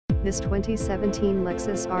This 2017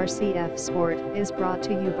 Lexus RCF Sport is brought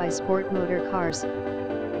to you by Sport Motor Cars.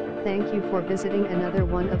 Thank you for visiting another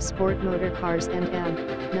one of Sport Motor Cars and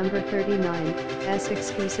number 39's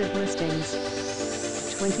exclusive listings.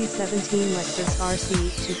 2017 Lexus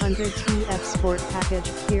RC 200 TF Sport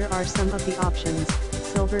Package. Here are some of the options: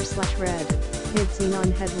 silver/red, HID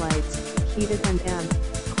xenon headlights, heated and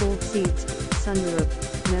cooled seats, sunroof,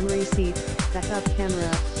 memory seat, backup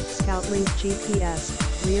camera, ScoutLink GPS,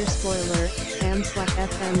 rear spoiler,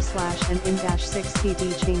 AM/FM/ and in-6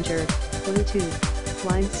 CD changer, Bluetooth,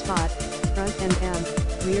 blind spot, front and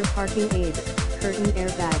rear parking aid, curtain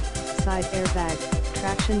airbag, side airbag,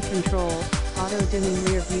 traction control, auto-dimming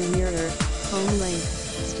rear view mirror, home link,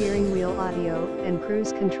 steering wheel audio and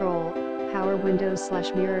cruise control, power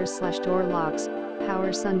windows/mirrors/door locks,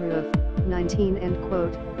 power sunroof, 19 and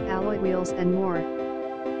quote, alloy wheels and more.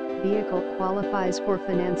 Vehicle qualifies for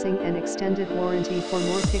financing and extended warranty. For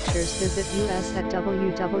more pictures visit us at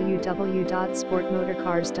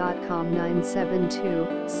www.sportmotorcars.com.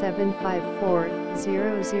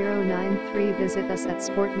 972-754-0093. Visit us at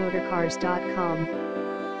sportmotorcars.com.